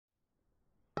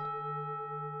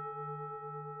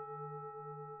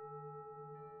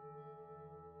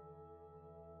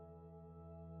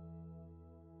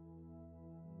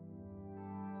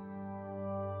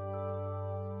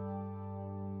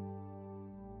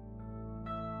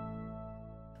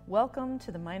Welcome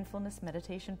to the Mindfulness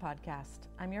Meditation Podcast.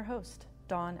 I'm your host,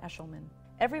 Dawn Eshelman.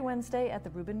 Every Wednesday at the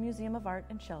Rubin Museum of Art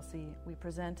in Chelsea, we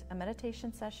present a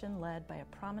meditation session led by a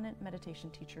prominent meditation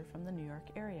teacher from the New York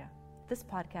area. This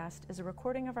podcast is a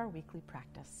recording of our weekly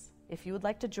practice. If you would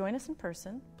like to join us in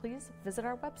person, please visit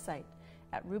our website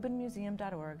at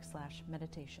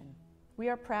rubinmuseum.org/meditation. We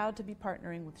are proud to be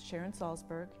partnering with Sharon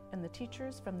Salzberg and the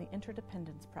teachers from the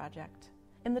Interdependence Project.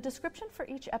 In the description for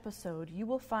each episode, you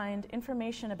will find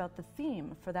information about the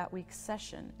theme for that week's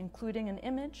session, including an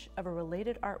image of a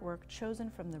related artwork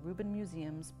chosen from the Rubin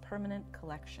Museum's permanent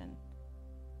collection.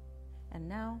 And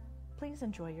now, please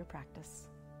enjoy your practice.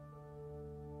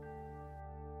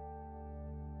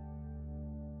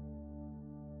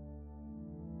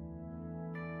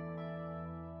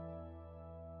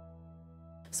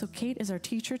 So Kate is our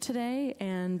teacher today,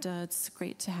 and it's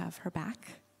great to have her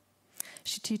back.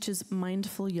 She teaches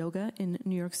mindful yoga in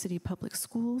New York City public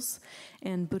schools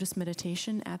and Buddhist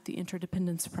meditation at the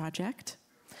Interdependence Project.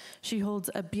 She holds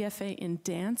a BFA in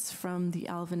dance from the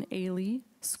Alvin Ailey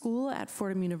School at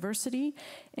Fordham University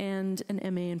and an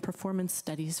MA in performance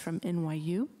studies from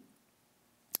NYU.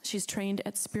 She's trained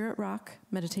at Spirit Rock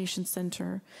Meditation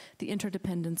Center, the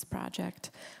Interdependence Project,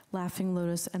 Laughing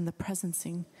Lotus, and the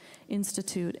Presencing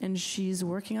Institute, and she's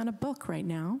working on a book right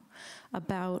now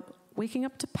about waking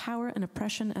up to power and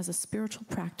oppression as a spiritual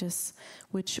practice,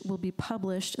 which will be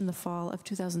published in the fall of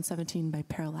 2017 by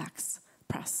Parallax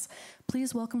Press.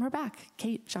 Please welcome her back,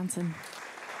 Kate Johnson.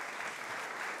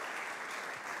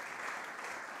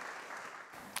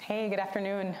 Hey, good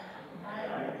afternoon.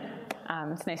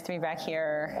 It's nice to be back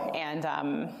here, and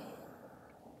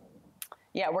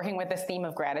working with this theme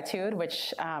of gratitude,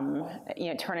 which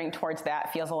turning towards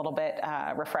that feels a little bit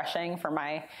refreshing for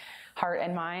my heart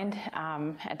and mind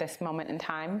at this moment in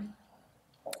time.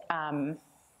 I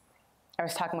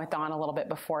was talking with Dawn a little bit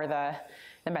before the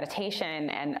meditation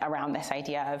and around this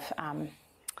idea of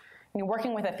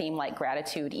working with a theme like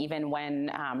gratitude, even when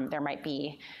there might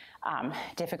be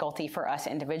difficulty for us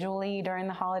individually during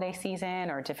the holiday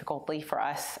season, or difficulty for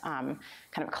us kind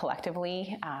of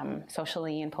collectively,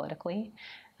 socially and politically,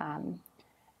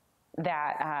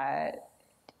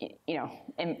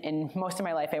 in most of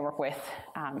my life, I work with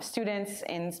students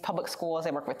in public schools.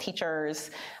 I work with teachers,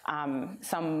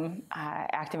 some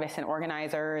activists and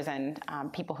organizers, and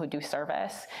people who do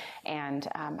service, and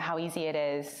how easy it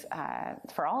is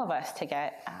for all of us to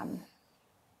get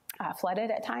flooded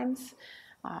at times.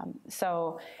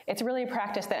 So it's really a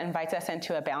practice that invites us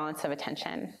into a balance of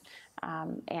attention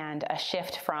and a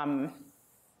shift from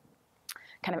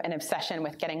kind of an obsession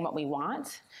with getting what we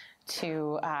want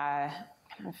to kind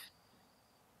of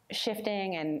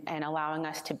shifting and allowing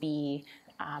us to be,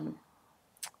 a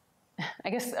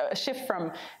shift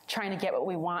from trying to get what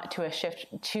we want to a shift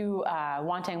to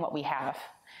wanting what we have,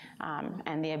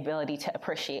 and the ability to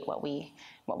appreciate what we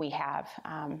have,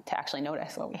 to actually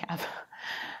notice what we have.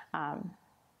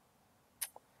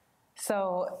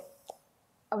 So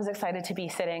I was excited to be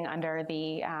sitting under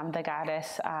the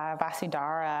goddess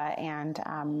Vasudhara, and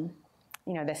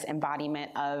this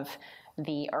embodiment of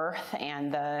the earth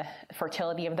and the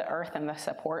fertility of the earth and the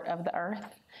support of the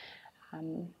earth.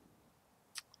 And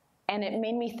it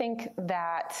made me think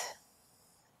that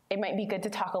it might be good to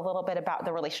talk a little bit about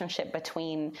the relationship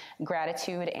between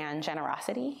gratitude and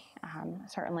generosity.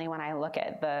 Certainly when I look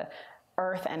at the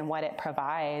earth and what it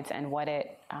provides and what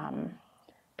it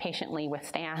patiently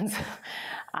withstands,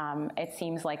 it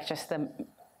seems like just the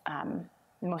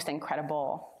most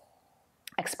incredible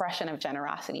expression of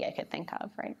generosity I could think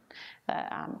of, right? The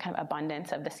kind of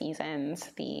abundance of the seasons,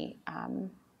 the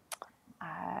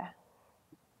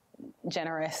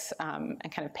generous and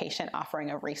kind of patient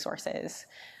offering of resources,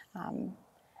 and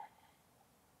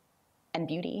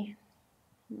beauty.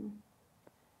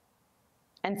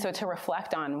 And so to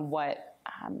reflect on what,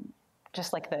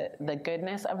 just like the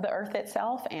goodness of the earth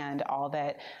itself and all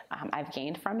that I've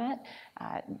gained from it,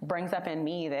 brings up in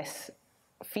me this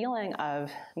feeling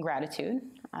of gratitude,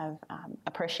 of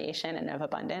appreciation, and of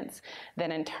abundance, that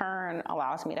in turn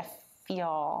allows me to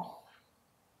feel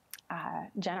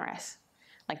generous.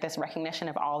 Like this recognition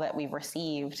of all that we've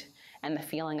received and the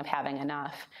feeling of having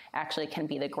enough actually can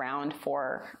be the ground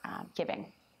for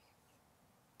giving.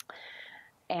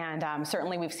 And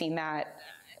certainly we've seen that,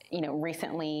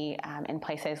 recently in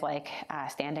places like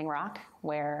Standing Rock,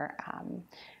 where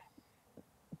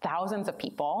thousands of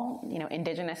people,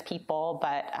 indigenous people,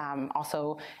 but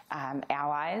also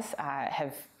allies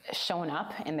have shown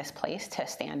up in this place to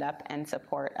stand up in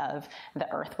support of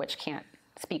the earth, which can't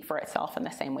speak for itself in the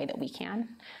same way that we can.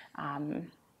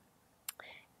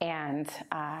 And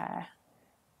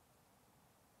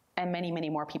and many, many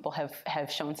more people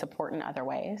have shown support in other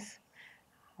ways.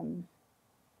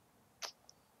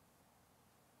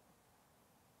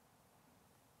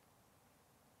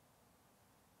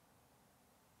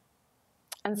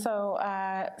 And so,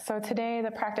 so today,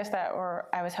 the practice that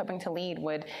I was hoping to lead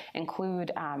would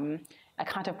include a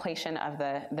contemplation of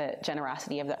the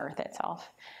generosity of the earth itself.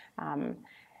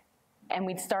 And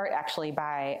we'd start actually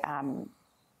by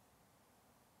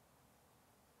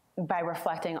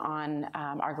reflecting on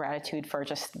our gratitude for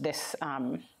just this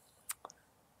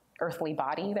earthly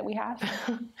body that we have,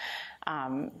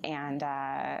 and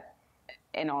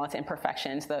in all its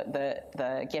imperfections,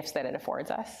 the gifts that it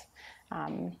affords us.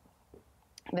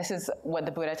 This is what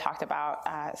the Buddha talked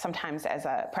about sometimes as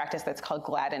a practice that's called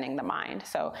gladdening the mind.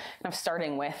 So kind of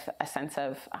starting with a sense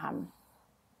of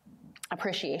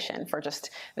appreciation for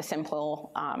just the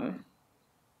simple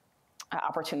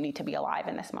opportunity to be alive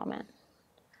in this moment.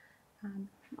 And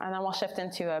then we'll shift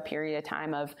into a period of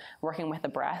time of working with the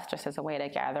breath just as a way to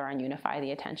gather and unify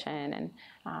the attention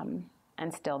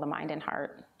and still the mind and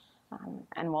heart.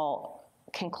 And we'll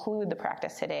conclude the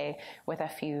practice today with a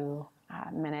few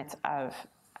minutes of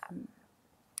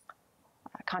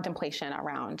contemplation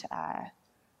around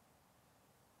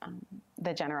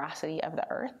the generosity of the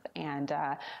earth and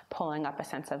pulling up a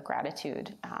sense of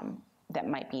gratitude that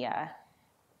might be a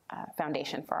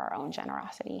foundation for our own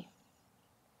generosity.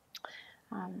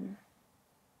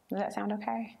 Does that sound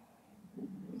okay?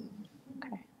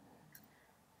 Okay.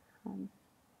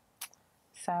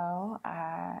 So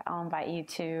I'll invite you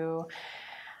to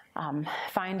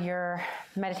find your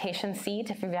meditation seat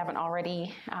if you haven't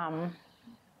already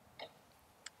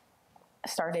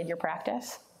started your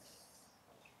practice.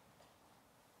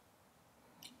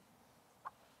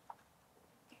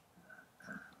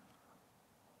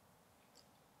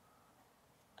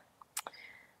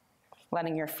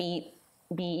 Letting your feet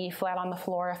be flat on the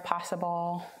floor if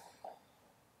possible.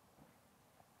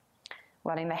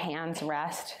 Letting the hands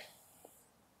rest.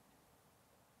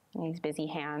 These busy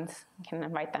hands, you can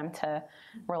invite them to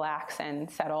relax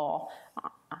and settle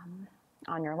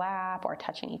on your lap or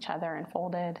touching each other and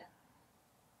folded.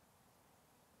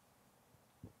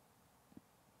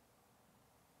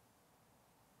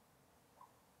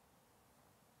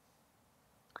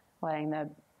 Letting the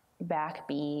back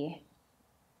be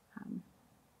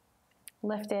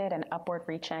lifted and upward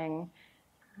reaching.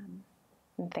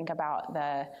 And think about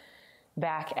the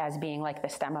back as being like the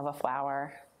stem of a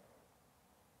flower.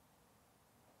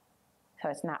 So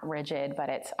it's not rigid, but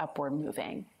it's upward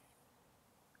moving.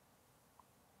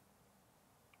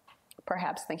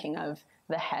 Perhaps thinking of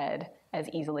the head as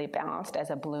easily balanced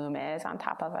as a bloom is on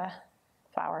top of a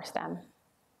flower stem.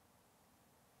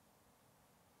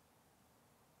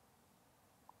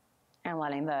 And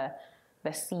letting the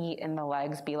seat and the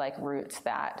legs be like roots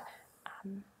that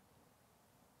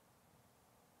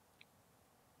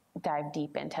dive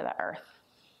deep into the earth.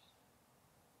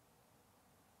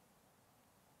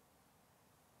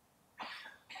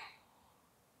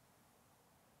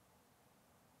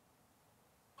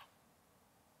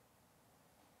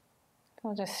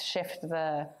 We'll just shift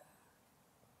the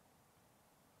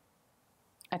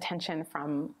attention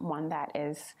from one that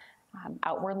is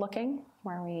outward looking,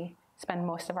 where we spend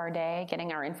most of our day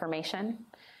getting our information,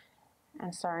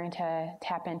 and starting to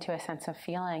tap into a sense of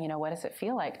feeling. What does it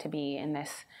feel like to be in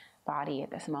this body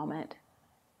at this moment?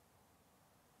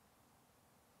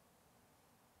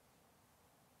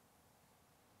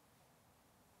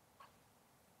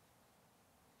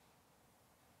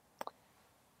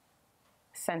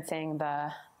 Sensing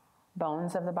the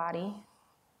bones of the body.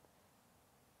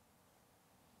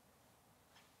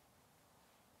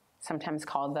 Sometimes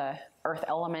called the earth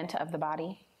element of the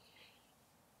body.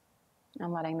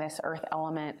 And letting this earth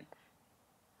element,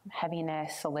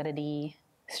 heaviness, solidity,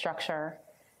 structure,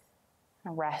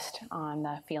 rest on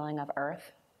the feeling of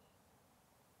earth.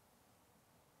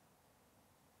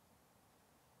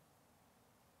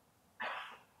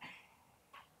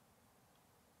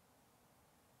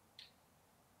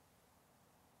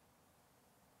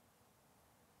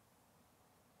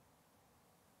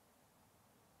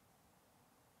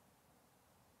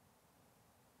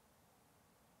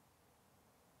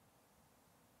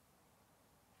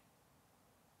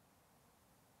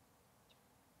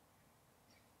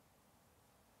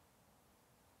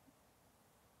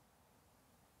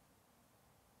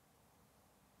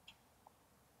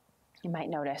 You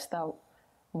might notice the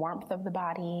warmth of the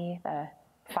body, the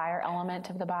fire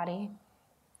element of the body.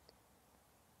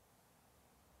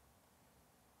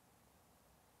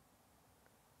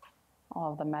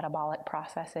 All of the metabolic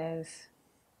processes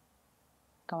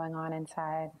going on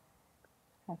inside.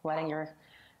 Letting your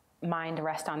mind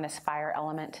rest on this fire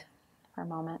element for a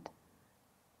moment.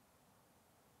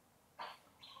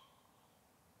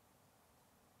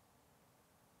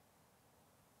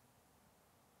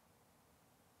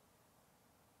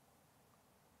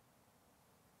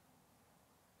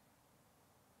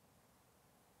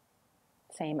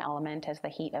 Same element as the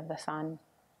heat of the sun.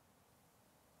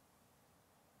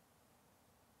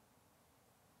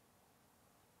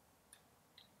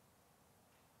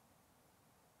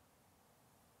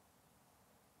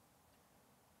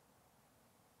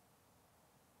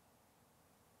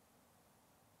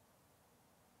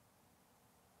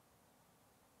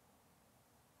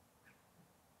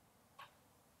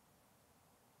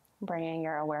 Bringing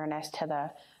your awareness to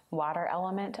the water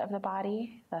element of the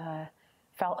body, the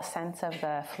felt sense of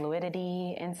the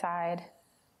fluidity inside.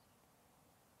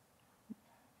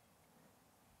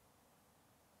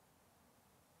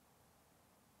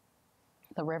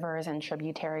 The rivers and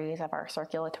tributaries of our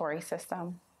circulatory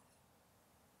system.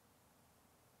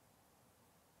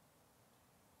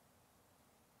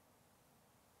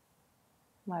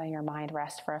 Letting your mind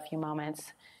rest for a few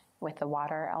moments with the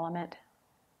water element.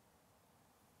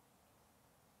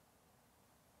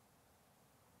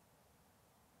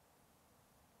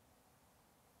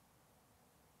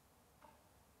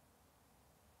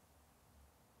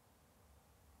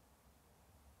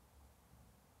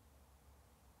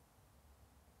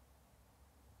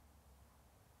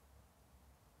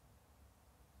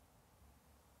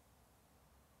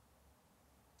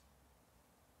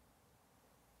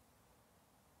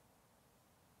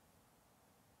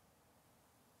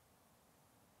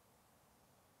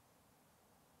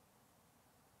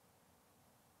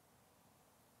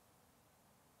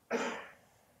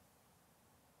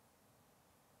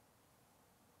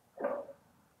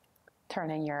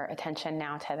 Turning your attention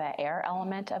now to the air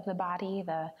element of the body,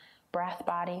 the breath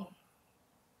body.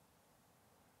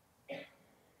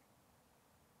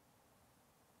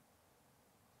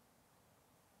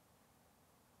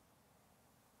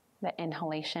 The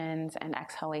inhalations and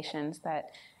exhalations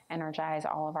that energize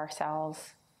all of our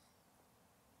cells.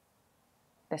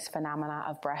 This phenomena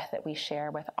of breath that we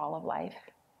share with all of life.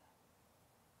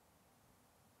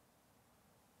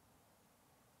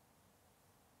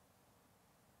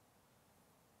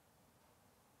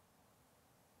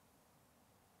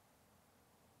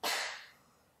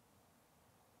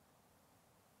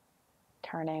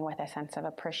 Turning with a sense of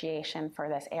appreciation for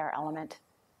this air element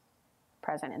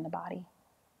present in the body.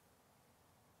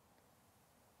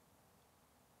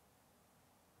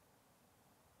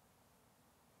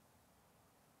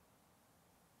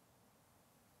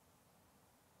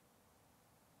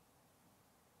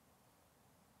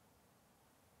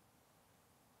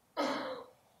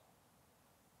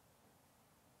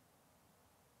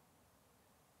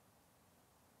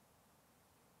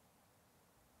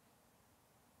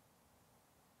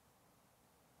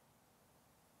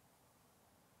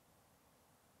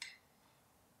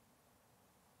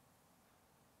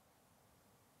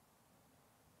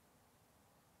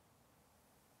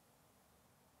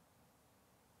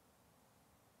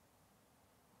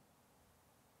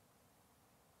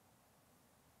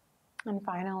 And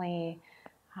finally,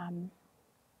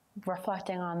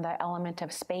 reflecting on the element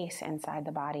of space inside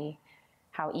the body,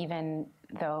 how even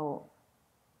though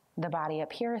the body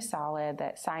appears solid,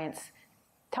 that science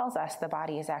tells us the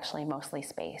body is actually mostly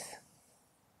space.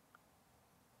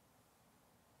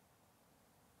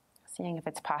 Seeing if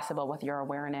it's possible with your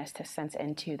awareness to sense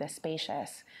into the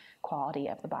spacious quality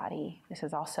of the body. This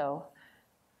is also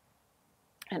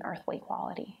an earthly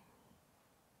quality.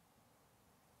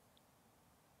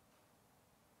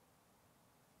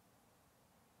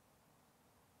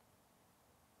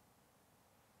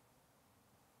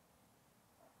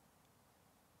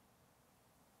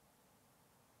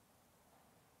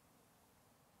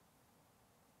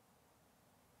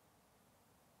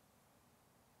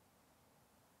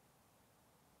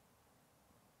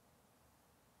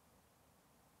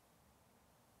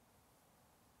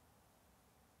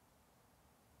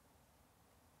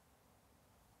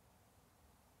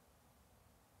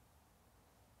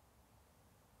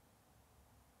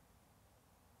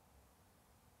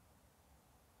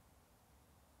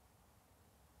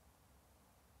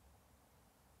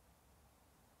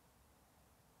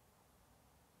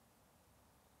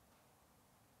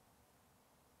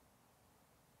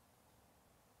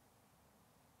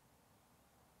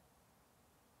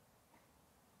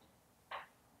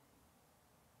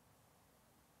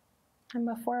 And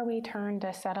before we turn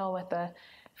to settle with the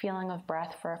feeling of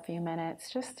breath for a few minutes,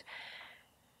 just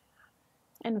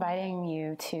inviting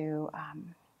you to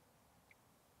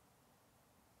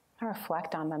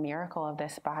reflect on the miracle of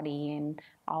this body and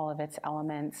all of its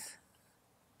elements,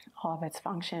 all of its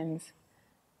functions,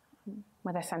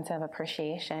 with a sense of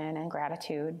appreciation and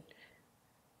gratitude.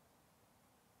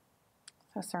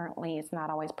 So certainly it's not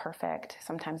always perfect.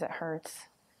 Sometimes it hurts.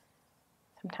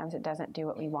 Sometimes it doesn't do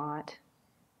what we want.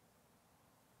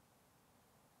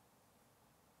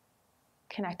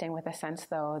 Connecting with a sense,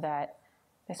 though, that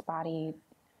this body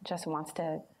just wants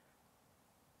to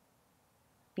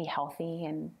be healthy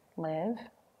and live.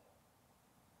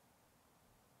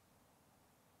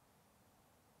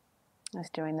 It's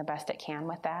doing the best it can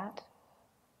with that.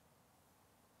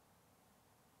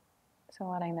 So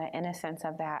letting the innocence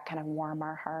of that kind of warm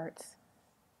our hearts.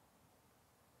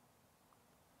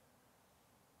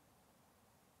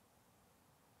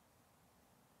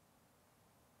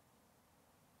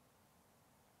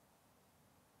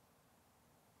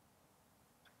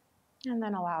 And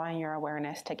then allowing your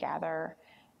awareness to gather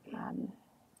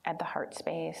at the heart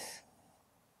space,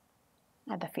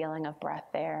 at the feeling of breath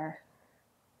there.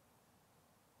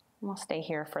 And we'll stay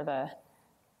here for the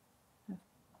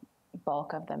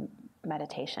bulk of the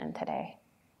meditation today.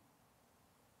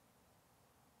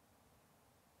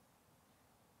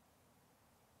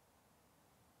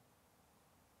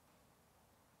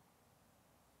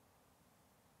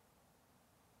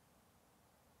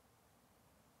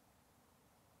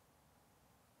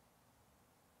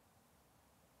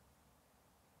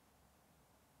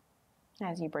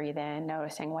 As you breathe in,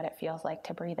 noticing what it feels like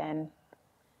to breathe in.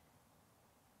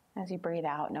 As you breathe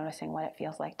out, noticing what it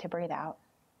feels like to breathe out.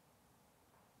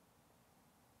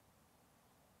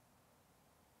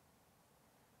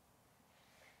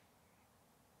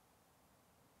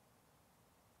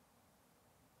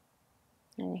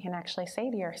 And you can actually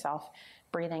say to yourself,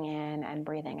 breathing in and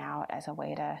breathing out as a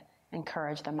way to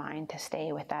encourage the mind to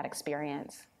stay with that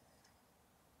experience,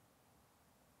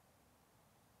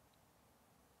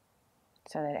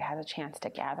 so that it has a chance to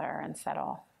gather and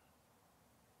settle.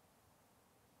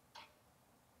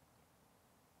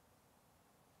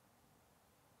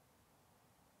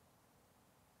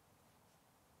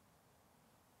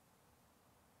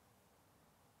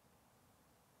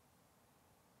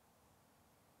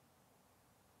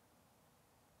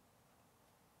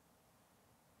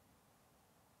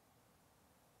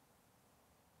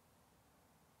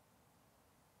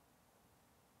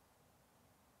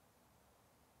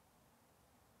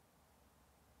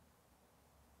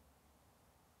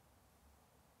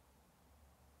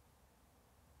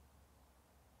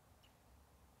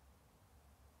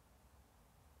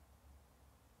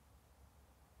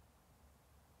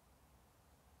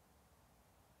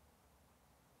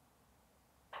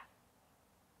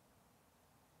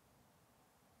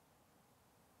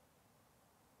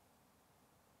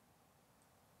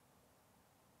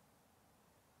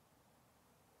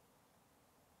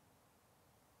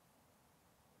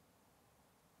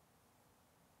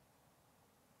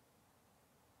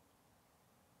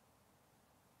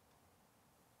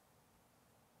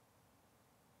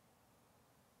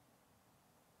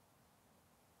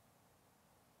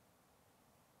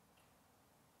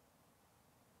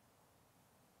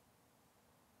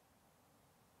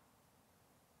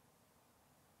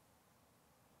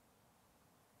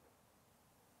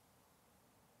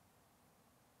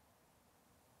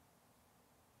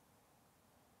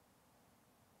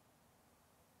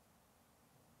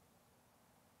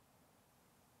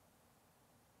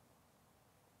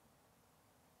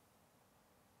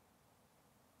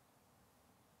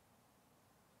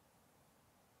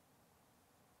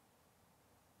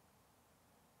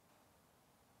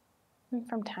 And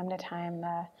from time to time,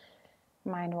 the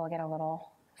mind will get a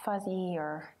little fuzzy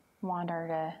or wander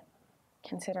to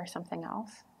consider something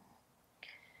else.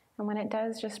 And when it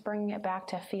does, just bring it back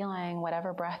to feeling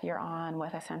whatever breath you're on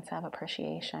with a sense of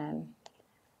appreciation,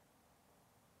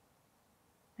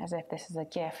 as if this is a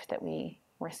gift that we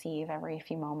receive every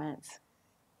few moments.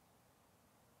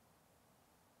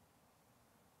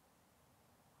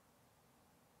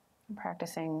 And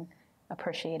practicing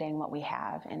appreciating what we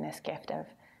have in this gift of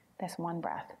this one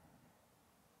breath,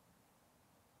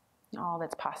 all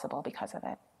that's possible because of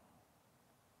it.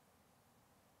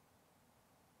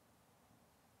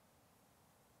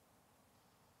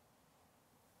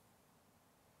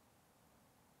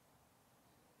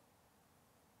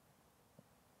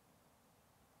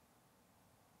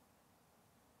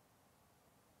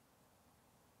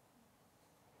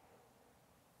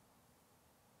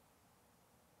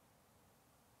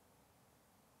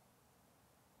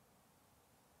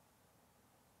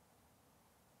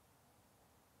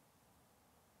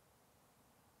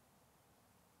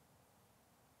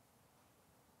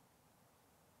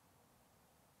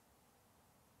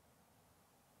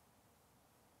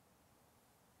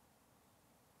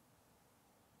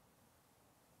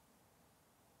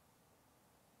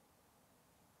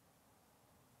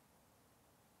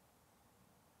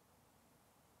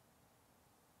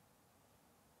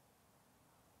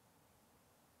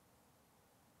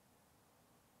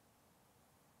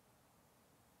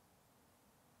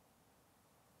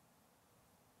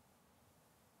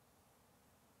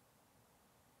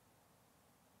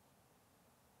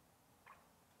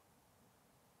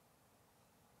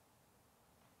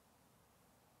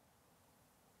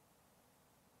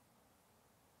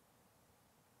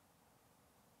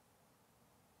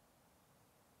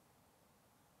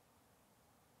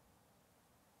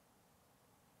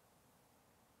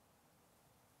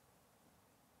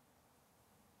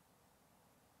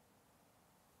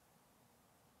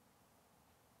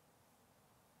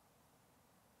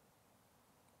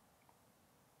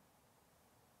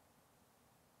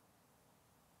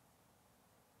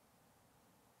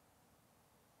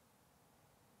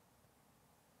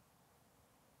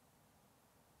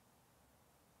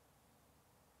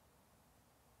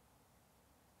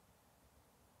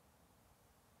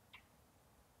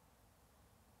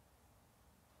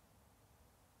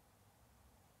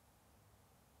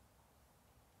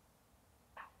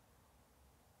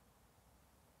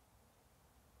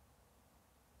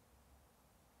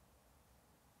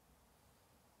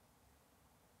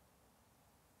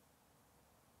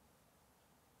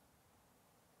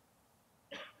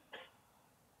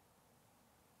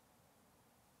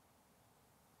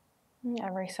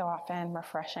 Every so often,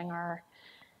 refreshing our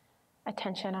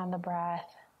attention on the breath,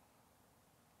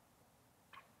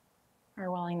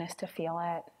 our willingness to feel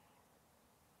it,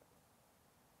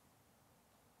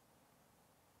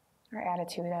 our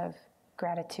attitude of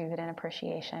gratitude and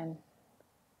appreciation.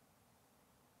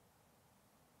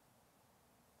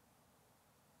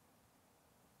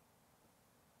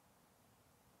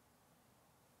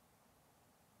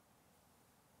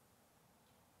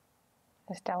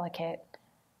 This delicate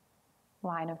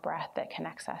line of breath that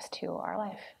connects us to our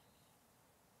life.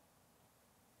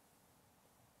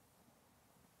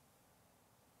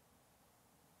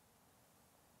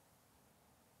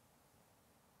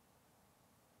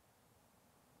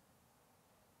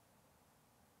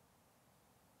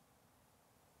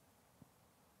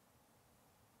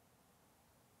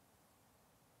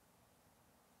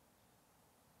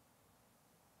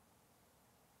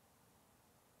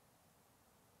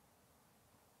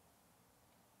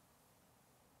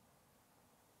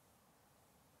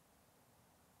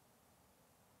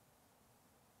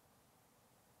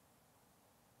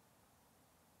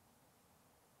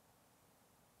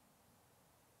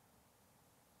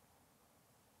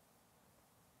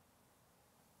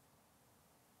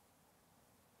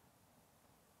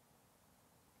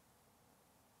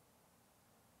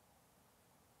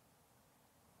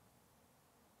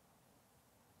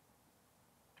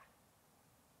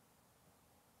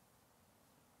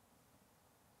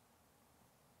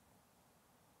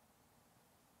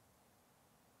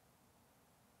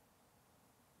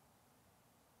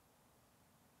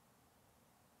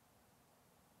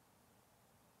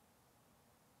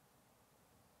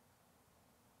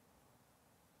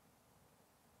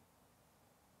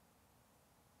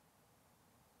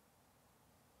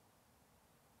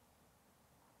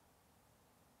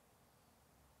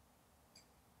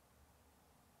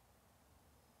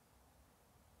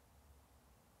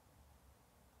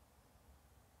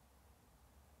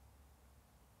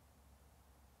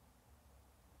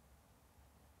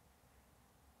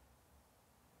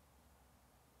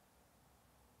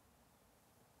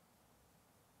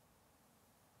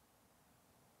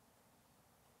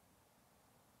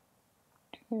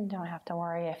 You don't have to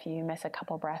worry if you miss a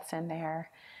couple breaths in there.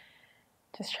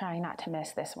 Just trying not to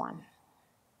miss this one.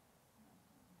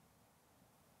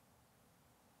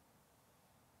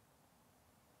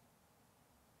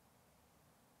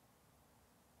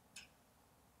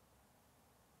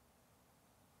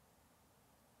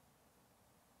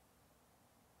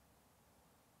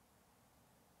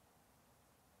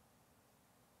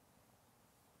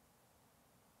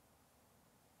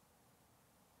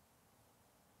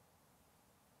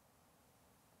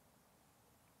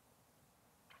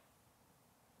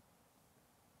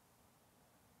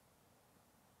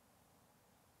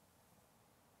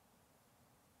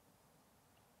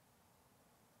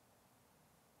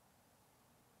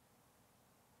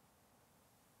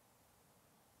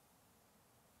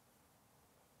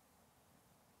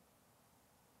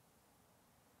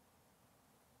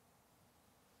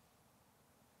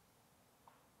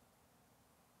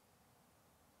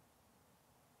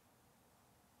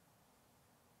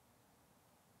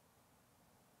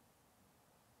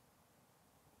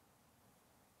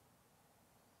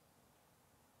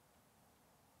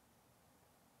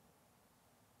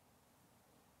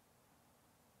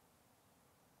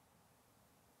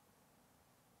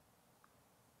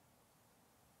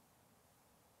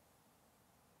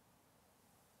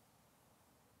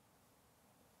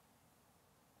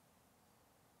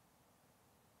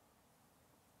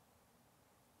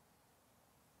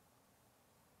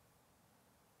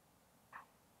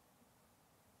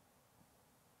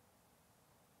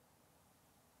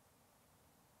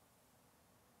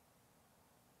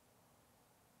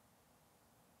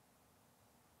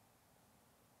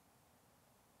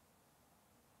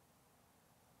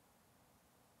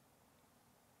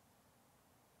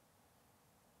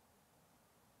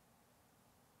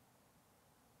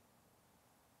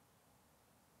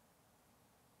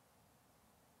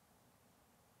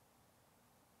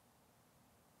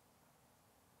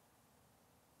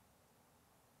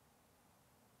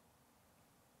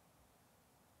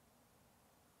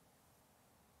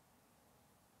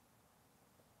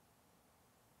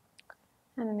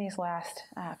 And in these last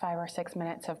 5 or 6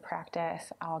 minutes of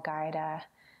practice, I'll guide a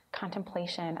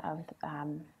contemplation of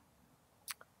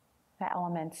the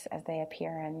elements as they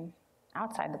appear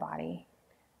outside the body,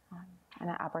 and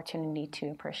an opportunity to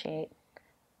appreciate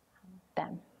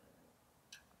them.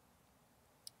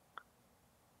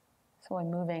 So we're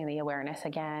moving the awareness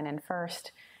again, and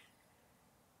first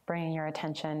bringing your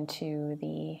attention to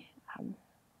the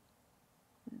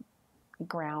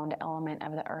ground element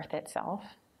of the earth itself.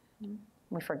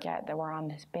 we forget that we're on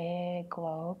this big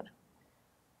globe,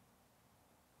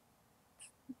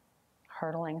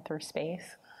 hurtling through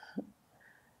space,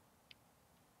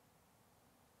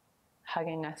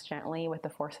 hugging us gently with the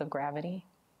force of gravity.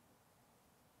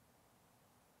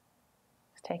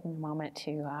 Just taking a moment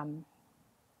to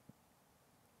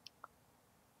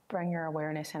bring your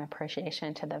awareness and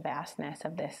appreciation to the vastness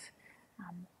of this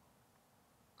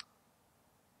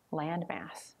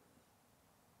landmass.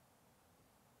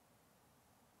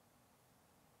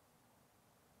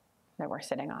 That we're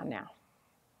sitting on now.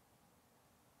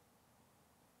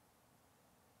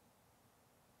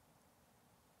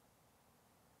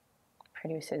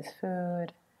 Produces food,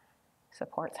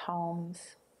 supports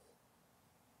homes,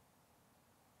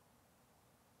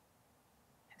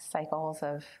 cycles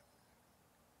of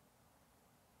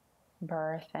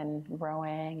birth and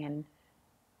growing and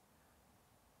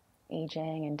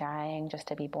aging and dying just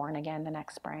to be born again the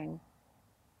next spring.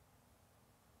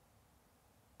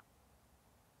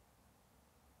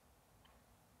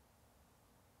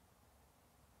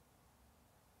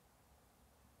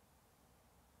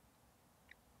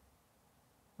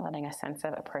 Letting a sense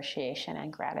of appreciation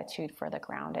and gratitude for the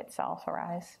ground itself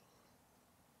arise.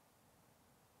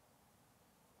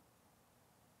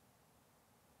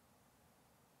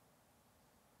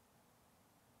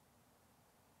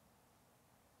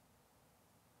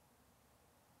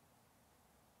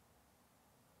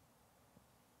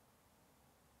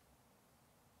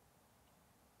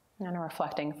 And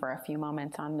reflecting for a few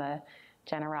moments on the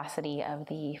generosity of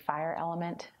the fire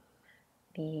element,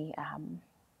 the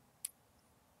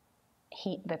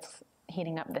heat that's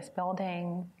heating up this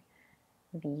building,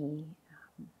 the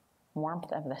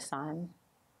warmth of the sun.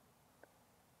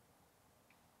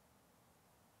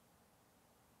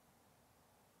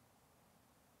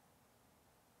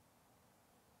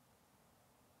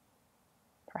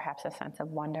 Perhaps a sense of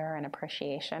wonder and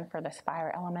appreciation for this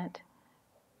fire element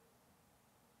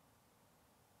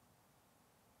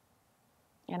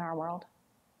in our world.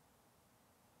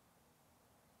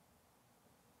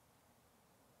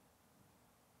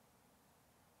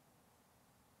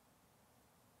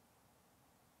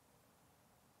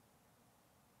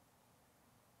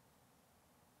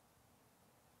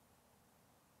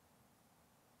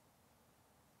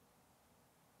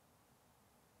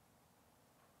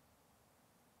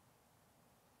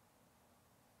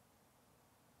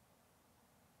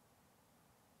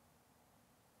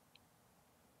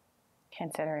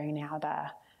 Considering now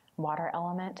the water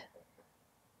element.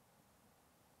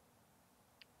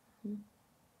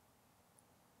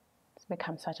 It's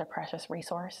become such a precious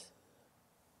resource.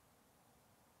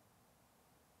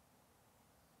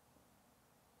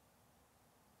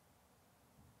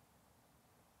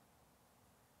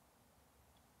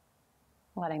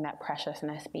 Letting that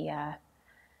preciousness be a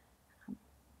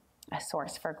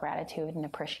source for gratitude and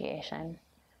appreciation.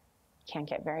 Can't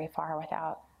get very far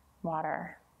without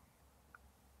water.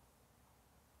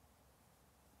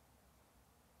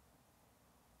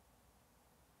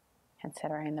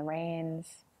 Considering the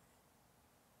rains,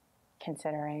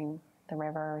 considering the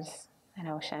rivers and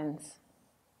oceans.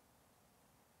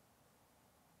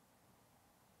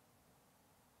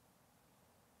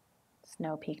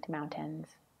 Snow-peaked mountains,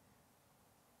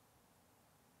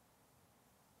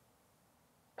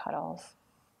 puddles.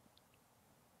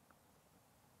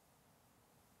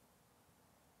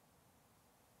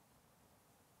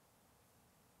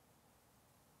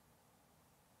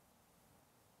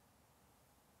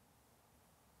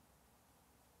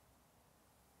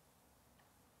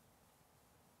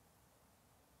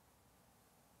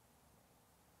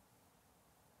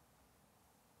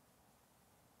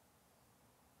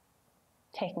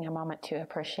 Taking a moment to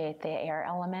appreciate the air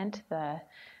element, the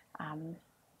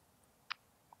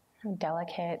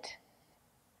delicate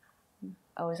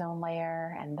ozone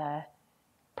layer and the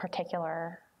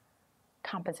particular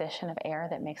composition of air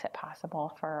that makes it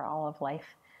possible for all of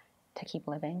life to keep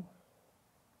living.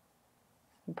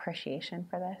 Appreciation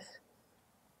for this.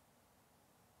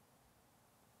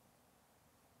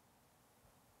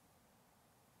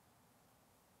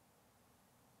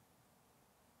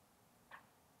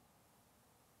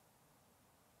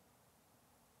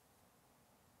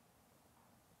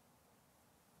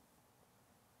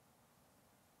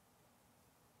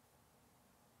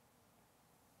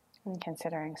 And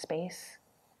considering space,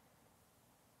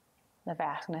 the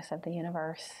vastness of the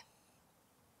universe,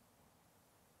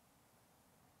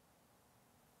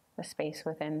 the space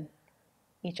within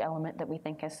each element that we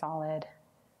think is solid.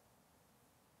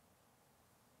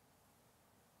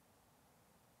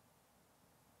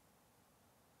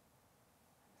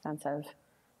 Sense of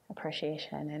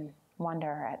appreciation and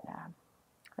wonder at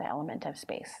the element of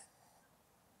space.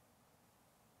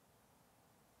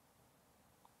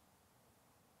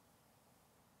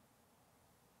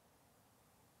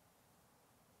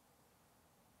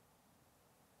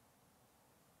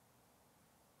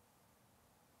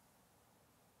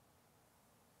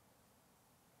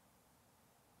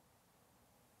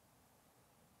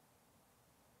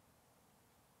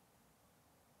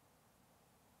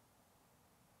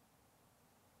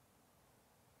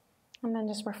 And then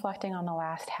just reflecting on the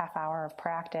last half hour of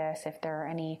practice, if there are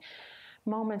any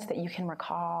moments that you can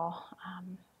recall,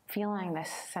 feeling this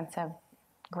sense of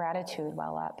gratitude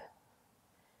well up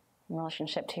in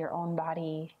relationship to your own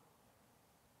body,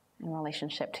 in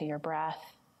relationship to your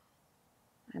breath,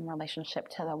 in relationship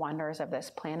to the wonders of this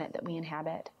planet that we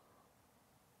inhabit.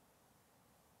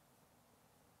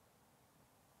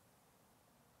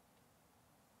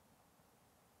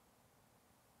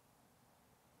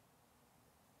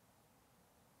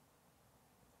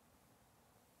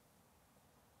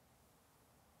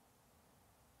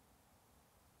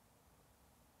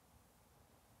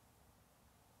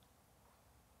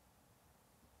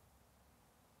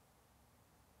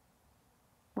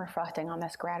 Reflecting on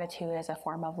this gratitude as a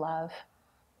form of love.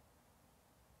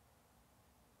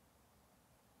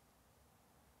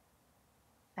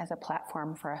 As a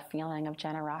platform for a feeling of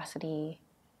generosity.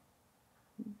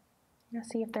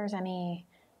 See if there's any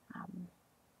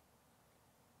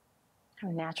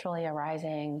naturally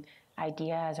arising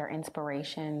ideas or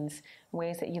inspirations,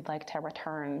 ways that you'd like to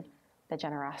return the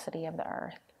generosity of the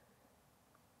earth.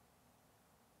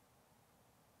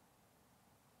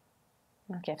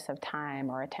 Gifts of time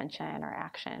or attention or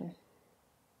action.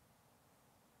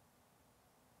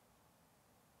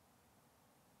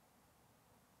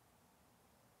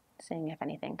 Seeing if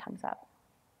anything comes up.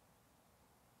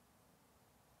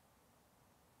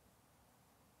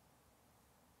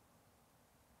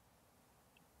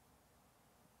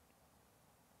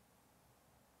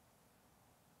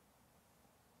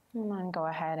 And then go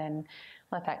ahead and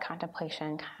let that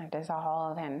contemplation kind of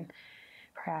dissolve, and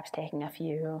perhaps taking a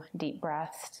few deep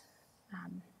breaths,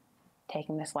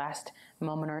 taking this last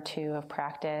moment or two of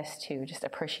practice to just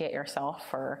appreciate yourself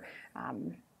for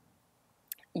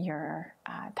your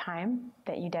time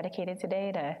that you dedicated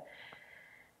today to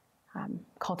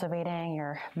cultivating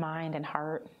your mind and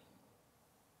heart,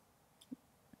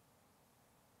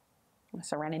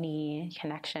 serenity,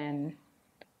 connection.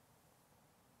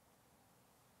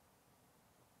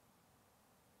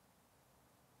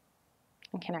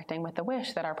 And connecting with the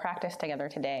wish that our practice together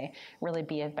today really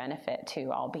be of benefit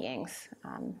to all beings.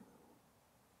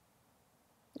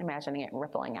 Imagining it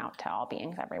rippling out to all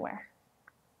beings everywhere.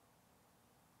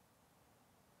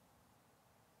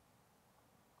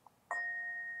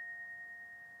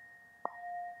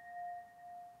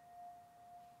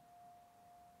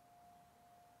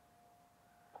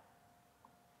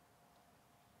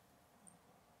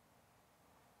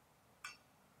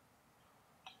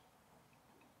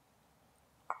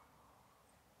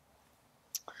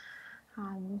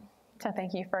 So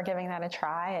thank you for giving that a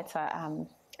try. It's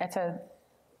a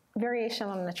variation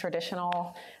on the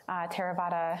traditional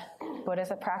Theravada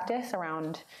Buddhist practice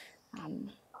around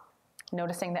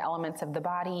noticing the elements of the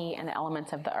body and the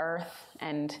elements of the earth,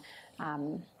 and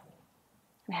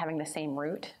having the same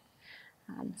root.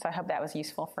 So I hope that was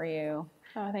useful for you.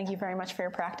 Thank you very much for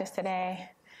your practice today.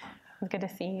 It was good to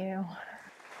see you.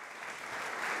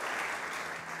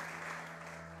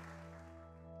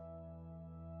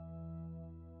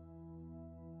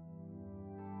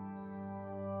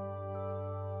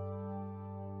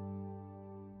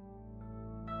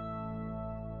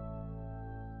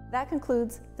 That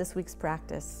concludes this week's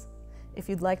practice. If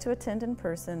you'd like to attend in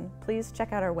person, please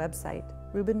check out our website,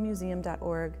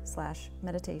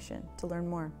 rubinmuseum.org/meditation, to learn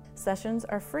more. Sessions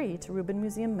are free to Rubin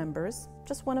Museum members,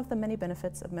 just one of the many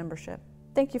benefits of membership.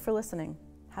 Thank you for listening.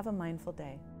 Have a mindful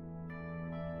day.